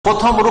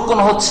প্রথম রুকন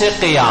হচ্ছে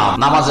কিয়াম,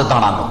 নামাজে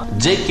দাঁড়ানো।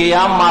 যে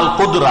কিয়াম মাল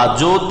কুদরা,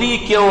 যদি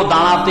কেউ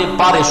দাঁড়াতে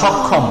পারে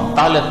সক্ষম,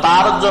 তাহলে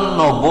তার জন্য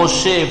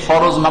বসে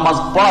ফরজ নামাজ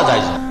পড়া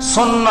যায়।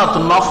 সুন্নাত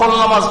নফল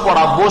নামাজ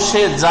পড়া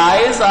বসে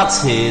জায়েজ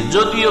আছে,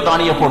 যদিও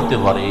দাঁড়িয়ে পড়তে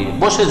পারে,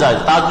 বসে যায়।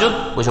 তাহাজ্জুদ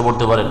বসে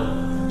পড়তে পারেন,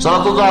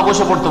 সালাতুল দুহা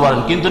বসে পড়তে পারেন,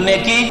 কিন্তু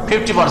নেকি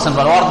 50%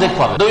 পাবে, অর্ধেক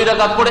পাবে। 2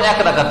 রাকাত পড়ে 1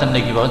 রাকাতের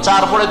নেকি পাবে,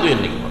 4 পড়ে 2 এর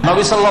নেকি পাবে।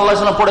 নবী সাল্লাল্লাহু আলাইহি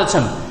ওয়াসাল্লাম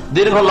পড়েছেন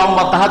দীর্ঘ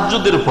লম্বা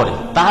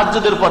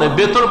তাহাজ্জুদের পরে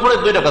বেতর পরে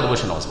 2 রাকাত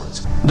বসে নামাজ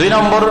পড়েছেন। 2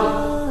 নম্বর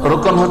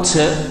রুকন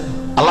হচ্ছে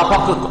আল্লাহ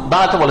পাক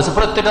দাঁড়াতে বলেছে,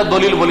 প্রত্যেকটা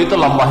দলিল বলি তো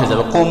লম্বা হয়ে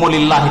যাবে।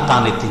 কুমুলিল্লাহি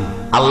কানিতিন,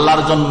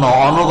 আল্লাহর জন্য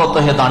অনুগত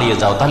হয়ে দাঁড়িয়ে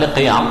যাও, তাহলে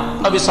কিয়াম।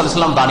 নবী সাল্লাল্লাহু আলাইহি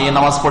ওয়াসাল্লাম দাঁড়িয়ে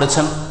নামাজ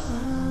পড়েছেন,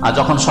 আর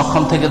যখন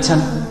সক্ষম থেকেছেন,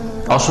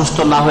 অসুস্থ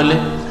না হলে,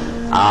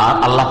 আর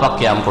আল্লাহ পাক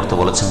কিয়াম করতে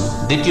বলেছেন।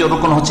 দ্বিতীয়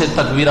রুকন হচ্ছে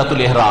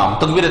তাকবীরাতুল ইহরাম,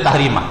 তাকবীরে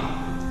তাহরিমা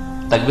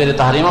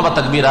বা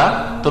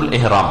তাকবীরাতুল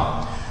ইহরাম,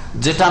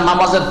 যেটা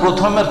নামাজের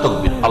প্রথমের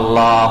তাকবীর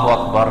আল্লাহু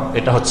আকবার,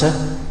 এটা হচ্ছে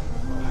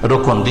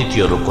রুকন,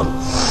 দ্বিতীয় রুকন।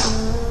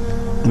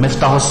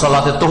 মিফতাহুস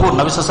সালাতে তুহুর,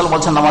 নবী সাল্লাল্লাহু আলাইহি ওয়াসাল্লাম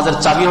বলেছেন নামাজের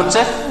চাবি হচ্ছে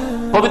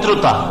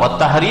পবিত্রতা। ওয়া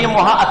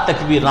তাহরিমুহা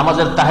আত-তাকবীর,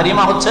 নামাজের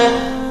তাহরিমা হচ্ছে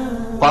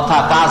কথা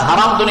কাজ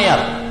হারাম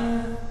দুনিয়ার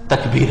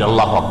তাকবীর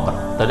আল্লাহু আকবার।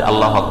 তাহলে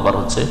আল্লাহু আকবার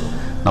হচ্ছে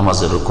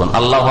নামাজের রুকন।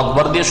 আল্লাহু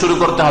আকবার দিয়ে শুরু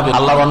করতে হবে,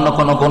 আল্লাহর অন্য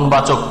কোনো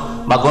গুণবাচক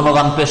বা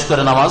গুণগান পেশ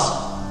করে নামাজ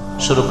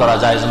শুরু করা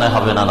জায়েজ নয়,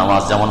 হবে না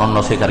নামাজ, যেমন অন্য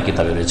ফিকহের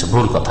কিতাবে রয়েছে,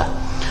 ভুল কথা।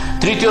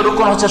 তৃতীয়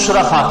রুকন হচ্ছে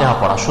সূরা ফাতিহা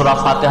পড়া। সূরা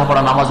ফাতিহা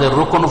পড়া নামাজের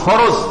রুকন,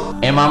 ফরজ।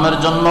 ইমামের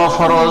জন্য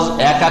ফরজ,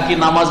 একাকী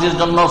নামাজীর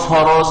জন্য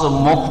ফরজ,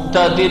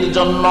 মুক্তাদির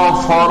জন্য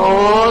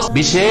ফরজ,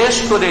 বিশেষ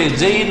করে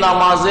যেই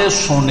নামাজে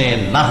শোনেন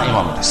না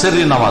ইমাম,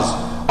 সিররি নামাজ,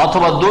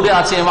 অথবা দূরে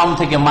আছে ইমাম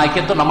থেকে,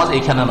 মাইকে তো নামাজ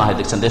এখানে না হয়,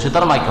 দেখছেন দেশে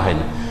তার মাইকে হয়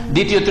না।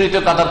 দ্বিতীয়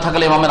তৃতীয় কাতার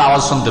থাকলে ইমামের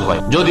আওয়াজ শুনতে পায়,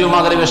 যদিও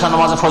মাগরিব এশা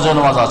নামাজে ফজর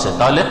নামাজ আছে,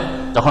 তাহলে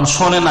যখন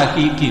শোনে না,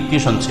 কি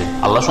শুনছে?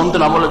 আল্লাহ শুনতে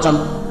না বলেছেন,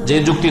 যে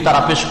যুক্তি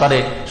তারা পেশ করে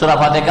সূরা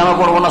ফাতিহা কেন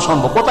পড়বো না,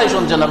 শুনবো, কোথায়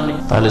শুনছেন আপনি?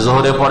 তাহলে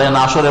যোহরে পড়েন,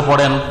 আসরে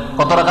পড়েন,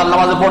 কত রাকাত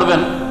নামাজে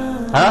পড়বেন?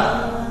 হ্যাঁ,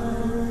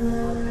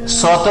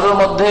 17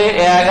 মধ্যে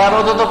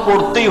 11 তো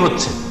পড়তেই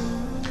হচ্ছে,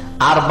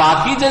 আর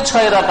বাকি যে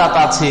 6 রাকাত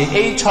আছে,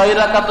 এই 6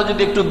 রাকাত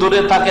যদি একটু দূরে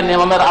থাকেন,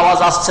 ইমামের আওয়াজ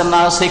আসছে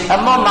না,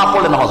 সেখানেও না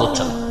পড়ে নামাজ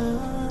হচ্ছে না।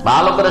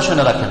 ভালো করে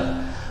শুনে রাখেন,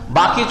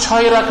 বাকি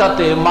 6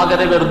 রাকাতে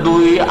মাগরিবের 2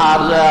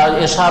 আর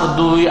এশার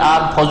 2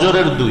 আর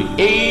ফজরের 2,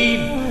 এই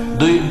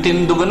 3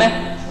 দুগুণে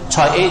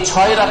 6, এই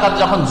 6 রাকাত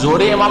যখন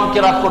জোরে ইমাম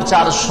কিরাত করছে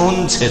আর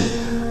শুনছেন,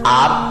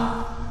 আর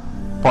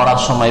পড়ার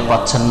সময়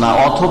পাচ্ছেন না,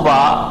 অথবা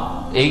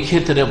এই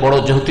ক্ষেত্রে বড়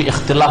যেহেতু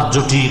ইখতিলাফ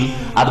জটিল,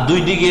 আর 2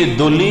 দিকে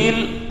দলিল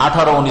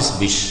 18, 19,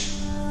 20,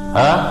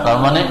 হ্যাঁ, তার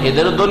মানে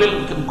এদের দলিল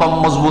কম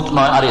মজবুত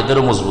নয় আর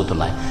এদেরও মজবুত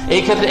নয়।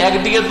 এই ক্ষেত্রে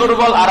একদিকে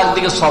দুর্বল আর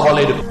একদিকে সবল,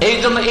 এই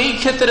জন্য এই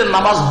ক্ষেত্রে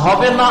নামাজ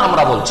হবে না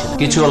আমরা বলছি না,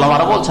 কিছু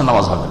ওলামারা বলছেন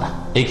নামাজ হবে না।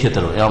 এই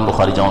ক্ষেত্রে ইমাম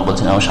বুখারী যেমন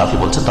বলছেন, ইমাম শাফি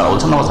বলছেন, তারা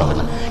বলছেন নামাজ হবে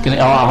না। কিন্তু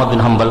ইমাম আহমদ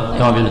বিন হাম্বল,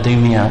 ইমাম ইবনে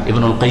তাইমিয়া,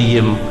 ইবনুল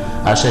কাইয়িম,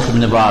 শেখ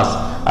ইবনে বাজ,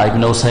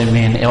 ইবনে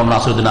উসাইমিন, ইমাম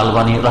নাসিরউদ্দিন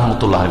আলবানী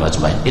রাহমাতুল্লাহ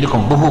আজমাইন,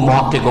 এরকম বহু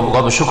মুহাক্কিক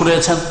গবেষক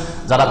রয়েছেন,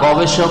 যারা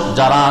গবেষক,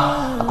 যারা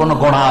কোনো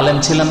গোড়া আলেম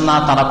ছিলেন না,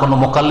 তারা কোনো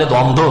মুকাল্লিদ,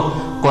 অন্ধ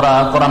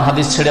কোরআন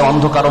হাদিস ছেড়ে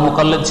অন্ধ কারো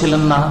মুকাল্লিদ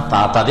ছিলেন না,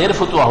 তাদের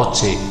ফতোয়া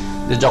হচ্ছে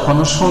যে যখন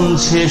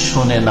শুনছে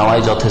শুনে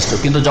নেওয়াই যথেষ্ট,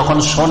 কিন্তু যখন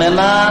শোনে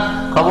না,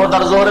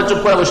 খবরদার জোহরে চুপ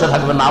করে বসে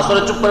থাকবেন না,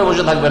 আসরে চুপ করে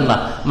বসে থাকবেন না,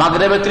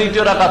 মাগরিবে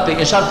 3য় রাকাতে,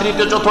 এশার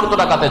 3য় 4র্থ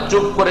রাকাতে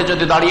চুপ করে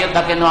যদি দাঁড়িয়ে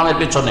থাকেন ইমামের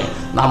পেছনে,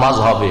 নামাজ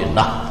হবে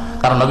না।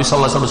 কারণ নবী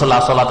সাল্লাল্লাহু আলাইহি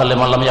ওয়াসাল্লাম সাল্লাল্লাহু আলাইহি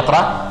ওয়াসাল্লাম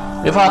ইয়াকরা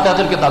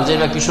বিফাতিহাতিল কিতাব, যে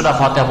ব্যক্তি সূরা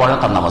ফাতিহা পড়ে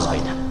তার নামাজ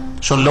হয় না।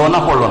 শুনলেও না,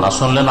 পড়লো না,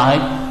 শুনলে না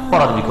হয়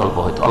পড়ার বিকল্প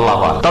হয়তো,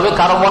 আল্লাহু আ'লাম। তবে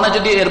কারো মনে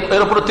যদি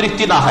এর উপর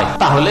তৃপ্তি না হয়,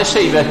 তাহলে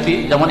সেই ব্যক্তি,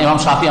 যেমন ইমাম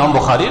শাফি, ইমাম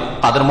বুখারী,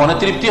 তাদের মনে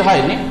তৃপ্তি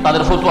হয়নি,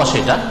 তাদের ফতোয়া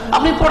সেটা,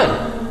 আপনি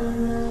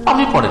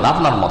পড়েন,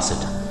 আপনার মত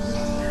সেটা,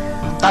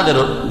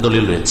 তাদেরও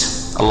দলিল রয়েছে,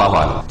 আল্লাহু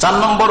আ'লাম। 4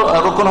 নম্বর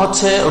রুকন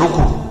হচ্ছে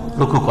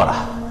রুকু করা।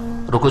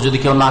 রুকু যদি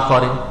কেউ না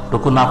করে,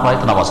 রুকু না পায়,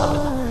 তো নামাজ হবে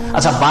না।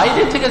 আচ্ছা,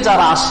 বাইরে থেকে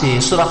যারা আসে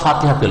সূরা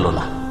ফাতিহা পেল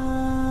না,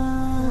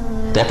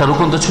 তো একটা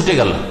রুকন তো ছুটে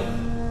গেল,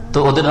 তো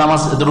ওদের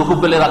নামাজ রুকু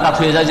পেলে রাকাত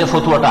হয়ে যায়, যে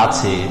ফতুয়াটা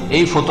আছে,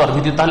 এই ফতুয়ার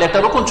ভিত্তিতে তাহলে একটা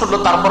রুকন ছুটলো,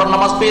 তারপর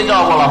নামাজ পেয়ে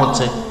যাওয়া বলা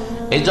হচ্ছে।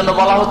 এই জন্য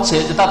বলা হচ্ছে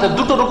যে তাতে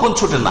 2টো রুকন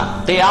ছুটে না,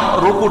 কিয়াম,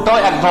 রুকুটাও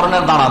এক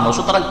ধরনের দাঁড়ানো,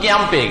 সুতরাং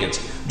কিয়াম পেয়ে গেছে,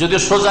 যদিও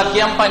সোজা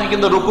কিয়াম পায়নি,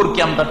 কিন্তু রুকুর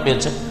কিয়ামটা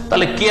পেয়েছে,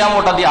 তাহলে কিয়াম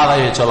ওটা দিয়ে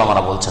আদায় হয়েছে,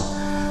 ওলামারা বলছেন।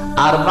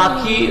 আর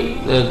বাকি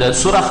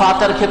সূরা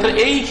ফাতিহার ক্ষেত্রে,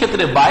 এই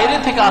ক্ষেত্রে বাইরে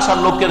থেকে আসার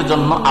লোকের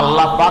জন্য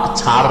আল্লাহ পাক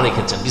ছাড়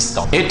রেখেছেন,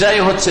 ডিসকাউন্ট, এটাই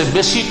হচ্ছে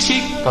বেশি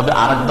ঠিক। তবে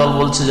আরেক দল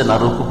বলছে যে না,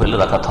 রুকু পেলে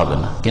রাকাত হবে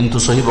না। কিন্তু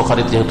সহিহ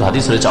বুখারীতে যেহেতু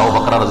হাদিস রয়েছে আবু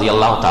বকর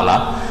রাদিয়াল্লাহু তাআলা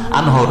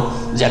আনহুর,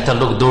 যে একটা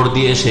লোক দৌড়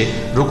দিয়ে এসে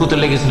রুকুতে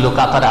লেগেছিল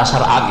কাতারে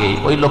আসার আগে,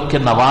 ওই লোককে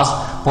নামাজ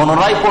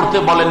পুনরায় পড়তে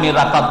বলেননি,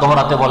 রাকাত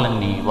দোহরাতে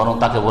বলেননি, বরং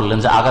তাকে বললেন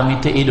যে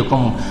আগামীতে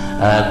এইরকম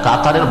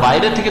কাতারের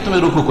বাইরে থেকে তুমি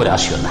রুকু করে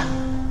আসিও না।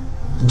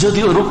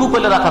 যদিও রুকু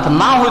পেলে রাকাত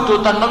না হইতো,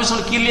 তার নবী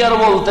সাল্লাল্লাহু আলাইহি ওয়াসাল্লাম ক্লিয়ার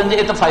বলতেন যে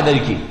এতে ফায়দার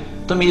কি,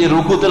 তুমি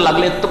রুকুতে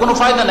লাগলে তো কোনো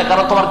ফায়দা নেই,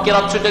 কারণ তোমার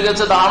কেরাত ছুটে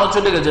গেছে, দাঁড়ানো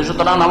ছুটে গেছে,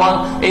 সুতরাং আমার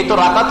এই তো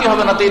রাকাতই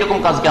হবে না, তো এরকম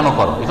কাজ কেন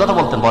করো, এই কথা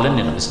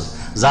বলেননি নবী সাল্লাল্লাহু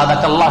আলাইহি ওয়াসাল্লাম।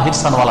 যাদাকাল্লাহু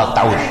হিরসান ওয়ালা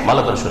তাউল,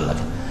 ভালো করে শুনে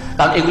রাখেন,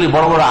 কারণ এগুলি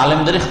বড় বড়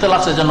আলেমদের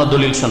ইখতিলাফের জন্য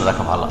দলিল শুনে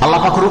রাখা ভালো। আল্লাহ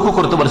পাক রুকু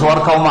করতে বলেছে,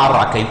 ওয়ারকাউ মা'আর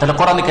রাকিন, তাহলে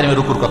কোরআনে কারিমে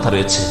রুকুর কথা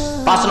রয়েছে।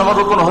 5 নম্বর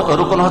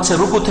রুকুন হচ্ছে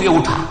রুকু থেকে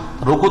উঠা,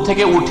 রুকু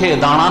থেকে উঠে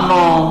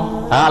দাঁড়ানো।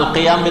 আল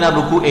কিয়াম মিনার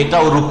রুকু,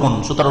 এটাও রুকুন।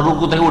 সুতরাং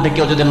রুকু থেকে উঠে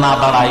কেউ যদি না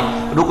দাঁড়ায়,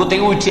 রুকু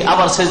থেকে উঠে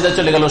আবার সেজদায়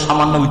চলে গেল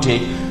সামান্য উঠে,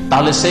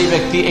 তাহলে সেই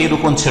ব্যক্তি এই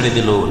রুকুন ছেড়ে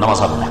দিল, নামাজ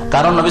হবে না।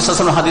 কারণ নবী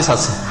সাল্লাল্লাহু আলাইহি ওয়াসাল্লাম হাদিস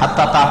আছে,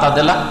 হাত্তা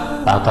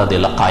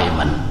তা'তাদিলা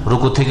কায়মান,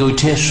 রুকু থেকে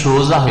উঠে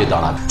সোজা হয়ে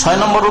দাঁড়াবে। 6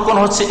 নম্বর রুকুন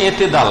হচ্ছে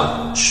এতেদাল,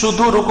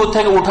 শুধু রুকু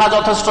থেকে উঠা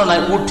যথেষ্ট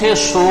নয়, উঠে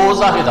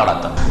সোজা হয়ে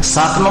দাঁড়াতে।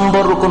 7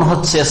 নম্বর রুকুন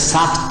হচ্ছে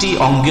 7টি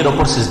অঙ্গের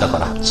ওপর সিজদা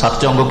করা।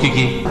 7টি অঙ্গ কি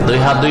কি? 2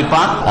 হাত 2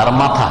 পা আর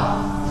মাথা,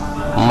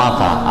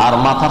 আর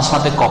মাথার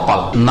সাথে কপাল,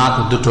 নাক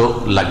দুটো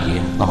লাগিয়ে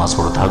নামাজ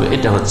পড়তে হবে,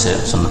 এটা হচ্ছে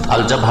সুন্নাত।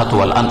 আল জাবহাতু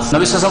ওয়াল আনফ,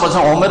 নবী সাল্লাল্লাহু আলাইহি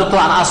ওয়াসাল্লাম উমিরতু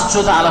আন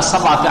আসজুদা আলা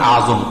সাবআতি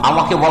আযম,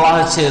 আমাকে বলা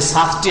হয়েছে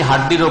 7টি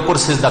হাড়ির উপর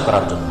সিজদা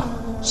করার জন্য।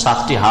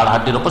 7টি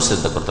হাড়ির উপর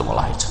সিজদা করতে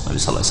বলা হয়েছে নবী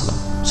সাল্লাল্লাহু আলাইহি ওয়াসাল্লাম,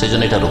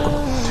 সেজন্য এটা রুকুন।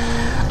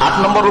 8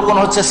 নম্বর রুকুন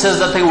হচ্ছে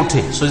সিজদা থেকে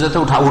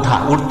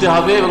উঠতে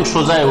হবে এবং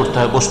সোজায় উঠতে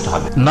হবে, বসতে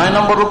হবে। 9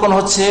 নম্বর রুকুন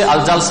হচ্ছে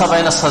আল জালসা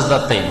বাইনা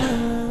সাজদাতাইন,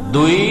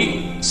 2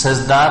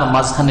 সেজদার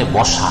মাঝখানে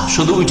বসা।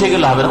 শুধু উঠে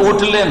গেলে হবে না,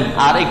 উঠলেন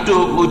আর একটু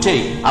উঠেই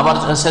আবার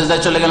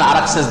সেজদায় চলে গেলেন,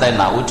 আরেক সেজদায়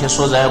না, উঠে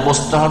সোজায়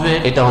বসতে হবে,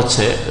 এটা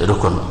হচ্ছে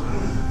রুকুন,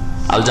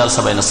 আল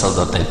জালসা বাইনা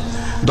সাজদাতাইন।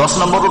 10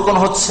 নম্বর রুকুন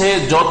হচ্ছে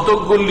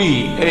যতগুলি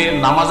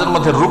নামাজের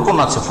মধ্যে রুকুন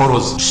আছে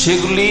ফরজ,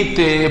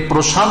 সেগুলিতে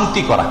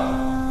প্রশান্তি করা,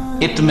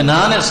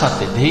 ইতমিনানের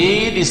সাথে,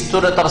 ধীর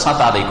স্থিরতার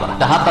সাথে আদায় করা।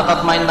 হাত্তা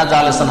তাতমাইন্না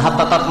জালিসান,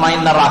 হাত্তা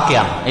তাতমাইন্না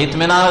রাকিয়ান,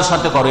 ইতমিনানের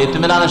সাথে করো,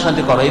 ইতমিনানের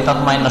সাথে করো, এই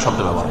তাতমাইন্না শব্দ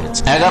ব্যবহার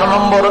হয়েছে। 11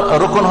 নম্বর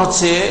রুকুন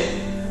হচ্ছে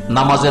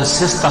নামাজের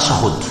শেষ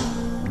তাশাহুদ,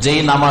 যেই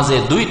নামাজে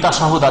 2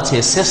 তাশাহুদ আছে,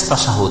 শেষ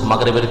তাশাহুদ,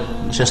 মাগরিবের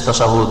শেষ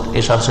তাশাহুদ,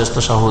 এশার শেষ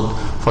তাশাহুদ,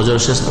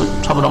 ফজরের শেষ,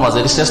 সব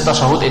নামাজের শেষ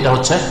তাশাহুদ, এটা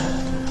হচ্ছে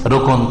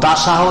রুকুন।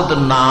 তাশাহুদ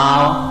না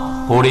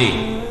পড়ে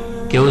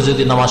কেউ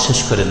যদি নামাজ শেষ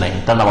করে নাই,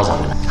 তার নামাজ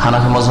হবে না।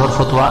 হানাফি মাযহাবের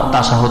ফতোয়া,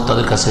 তাশাহুদ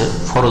তাদের কাছে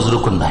ফরজ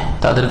রুকুন নাই,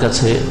 তাদের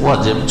কাছে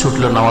ওয়াজিব,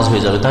 ছুটলে নামাজ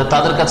হয়ে যাবে।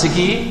 তাদের কাছে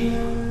কি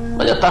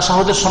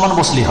তাশাহুদের সমান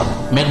বসলেই হবে,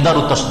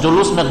 মেকদারুত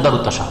জুলুস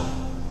মেকদারুত তাশাহুদ,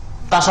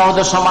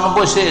 তাশাহুদের সমান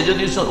বসে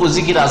যদি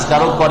জিকির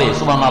আজকারও করে,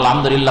 সুবহানাল্লাহ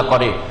আলহামদুলিল্লাহ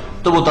করে,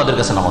 তবু তাদের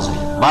কাছে নামাজ হয়ে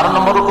যাবে। 12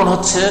 নম্বর রুকুন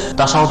হচ্ছে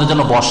তাশাহুদের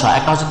জন্য বসা,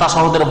 একটা হচ্ছে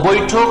তাশাহুদের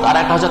বৈঠক আর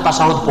একটা হচ্ছে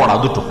তাশাহুদ পড়া,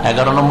 দুটো।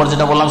 11 নম্বর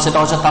যেটা বললাম সেটা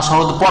হচ্ছে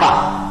তাশাহুদ পড়া,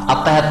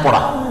 আত্তাহিয়াত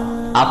পড়া।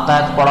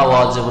 আত্তাহিয়াত পড়া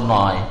ওয়াজিব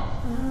নয়,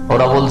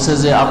 ওরা বলছে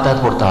যে আত্তাহিয়াত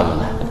পড়তে হবে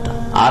না,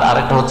 আর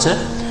আরেকটা হচ্ছে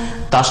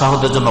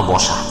তাশাহুদের জন্য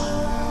বসা।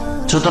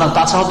 সুতরাং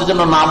তাশাহুদের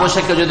জন্য না বসে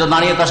কেউ যদি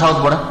দাঁড়িয়ে তাশাহুদ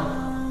পড়ে,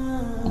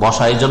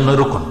 বসা এই জন্য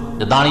রুকুন,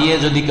 দাঁড়িয়ে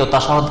যদি কেউ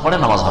তাশাহুদ পড়ে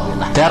নামাজ হবে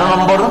না। 13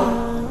 নম্বর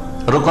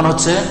রুকুন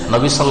হচ্ছে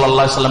নবী সাল্লাল্লাহু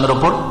আলাইহি ওয়াসাল্লামের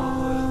উপর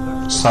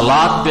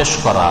সালাত পেশ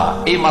করা।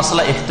 এই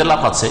মাসলা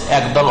ইখতিলাফ আছে,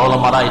 একদল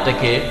উলামারা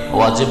এটাকে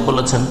ওয়াজিব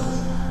বলেছেন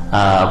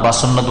বা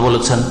সুন্নাত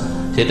বলেছেন,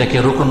 সেটাকে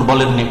রুকুন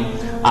বলেননি।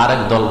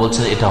 আরেক দল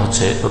বলছে এটা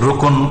হচ্ছে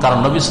রুকুন, কারণ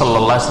নবী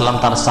সাল্লাল্লাহু আলাইহি ওয়াসাল্লাম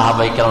তার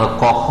সাহাবায়ে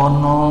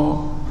কখনো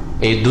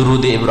এই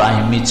দুরুদে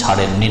ইব্রাহিমি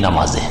ছাড়েননি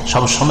নামাজে,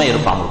 সব সময় এর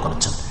আমল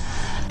করেছেন।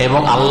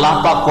 এবং আল্লাহ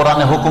পাক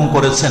কোরআনে হুকুম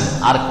করেছেন,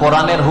 আর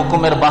কোরআনের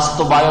হুকুমের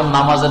বাস্তবায়ন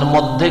নামাজের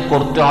মধ্যে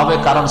করতে হবে,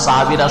 কারণ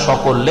সাহাবীরা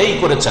সকলেই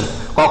করেছেন।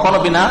 কখনো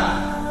বিনা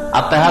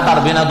আত্তাহিয়াত আর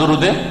বিনা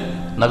দুরুদে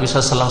নবী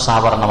সাল্লাল্লাহু আলাইহি ওয়াসাল্লাম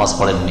সাহাবারা নামাজ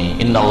পড়েননি।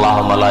 ইন্নাল্লাহা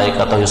ওয়া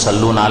মালাইকাতাহু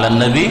ইউসাল্লুনা আলান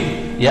নবী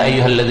ইয়া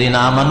আইয়ুহাল্লাযীনা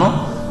আমানু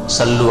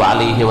সাল্লু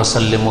আলাইহি ওয়া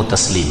সাল্লিমু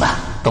তাসলিমা,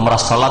 তোমরা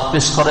সালাত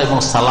পেশ করো এবং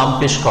সালাম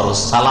পেশ করো।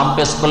 সালাম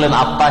পেশ করলেন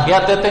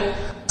আত্তাহিয়াতে,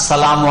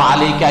 আসসালামু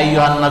আলাইকা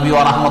আইয়ুহান নবী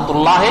ওয়া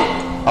রাহমাতুল্লাহি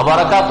ওয়া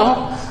বারাকাতুহু,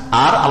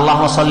 আর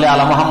আল্লাহুম্মা সাল্লি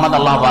আলা মুহাম্মাদ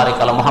আল্লাহু বারিক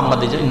আলা মুহাম্মাদ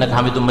ইন্নাকা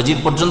হামিদুম মাজিদ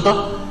পর্যন্ত।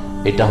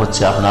 এটা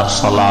হচ্ছে আপনার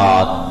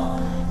সালাত,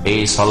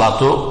 এই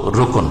সালাতও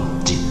রুকুন।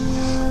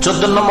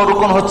 14 নম্বর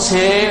রুকুন হচ্ছে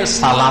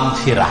সালাম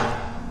ফেরা।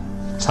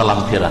 সালাম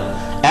ফেরা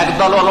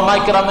একদল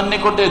উলামায়ে কেরামের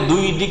নিকটে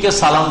 2 দিকে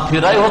সালাম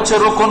ফেরাই হচ্ছে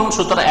রুকুন,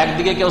 সুতরাং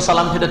একদিকে কেউ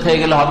সালাম ফিরে থেকে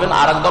গেলে হবে না।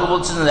 আর একদল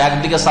বলছেন যে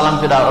একদিকে সালাম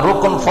ফেরা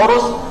রুকুন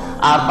ফরজ,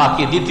 আর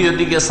বাকি দ্বিতীয়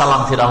দিকে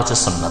সালাম ফেরা হচ্ছে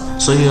সুন্নাত।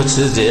 সহি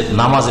হচ্ছে যে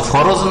নামাজে,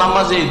 ফরজ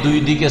নামাজে 2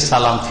 দিকে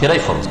সালাম ফেরাই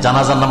ফরজ,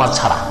 জানাজার নামাজ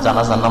ছাড়া।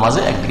 জানাজার নামাজে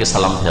একদিকে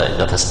সালাম ফেরাই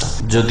যথেষ্ট।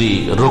 যদি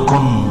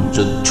রুকুন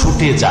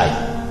ছুটে যায়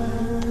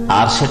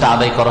আর সেটা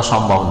আদায় করা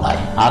সম্ভব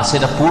নয়, আর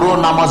সেটা পুরো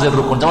নামাজের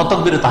রুকুন, যেমন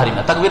তাকবীরে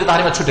তাহরিমা, তাকবীরে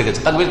তাহরিমা ছুটে গেছে,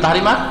 তাকবীরে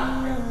তাহরিমা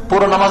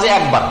পুরো নামাজে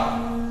একবার,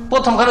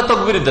 প্রথম ঘরে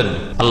তাকবীর দেননি,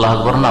 আল্লাহু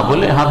আকবার না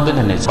বলে হাত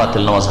বেঁধে নিয়েছে,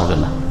 বাতিল নামাজ হবে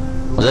না।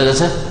 বুঝা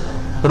গেছে?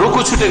 রুকু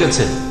ছুটে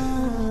গেছে,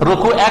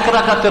 রুকু 1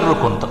 রাকাতের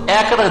রুকুন, তো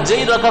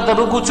যেই রাকাতে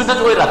রুকু ছুটে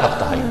ওই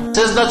রাকাতটা হয়।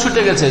 সিজদা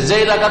ছুটে গেছে,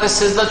 যেই রাকাতে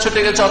সিজদা ছুটে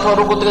গেছে অথবা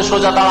রুকু থেকে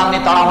সোজা দাঁড়াননি,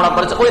 তাড়াহুড়া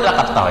করেছে, ওই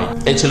রাকাতটা হয়।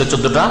 এই ছিল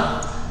 14টা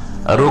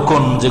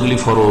রুকুন যেগুলি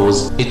ফরজ।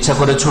 ইচ্ছা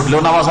করে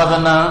ছুটলেও নামাজ হবে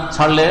না,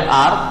 ছাড়লে,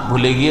 আর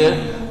ভুলে গিয়ে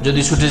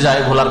যদি ছুটে যায়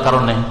ভোলার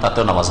কারণে,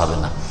 তাতেও নামাজ হবে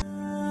না।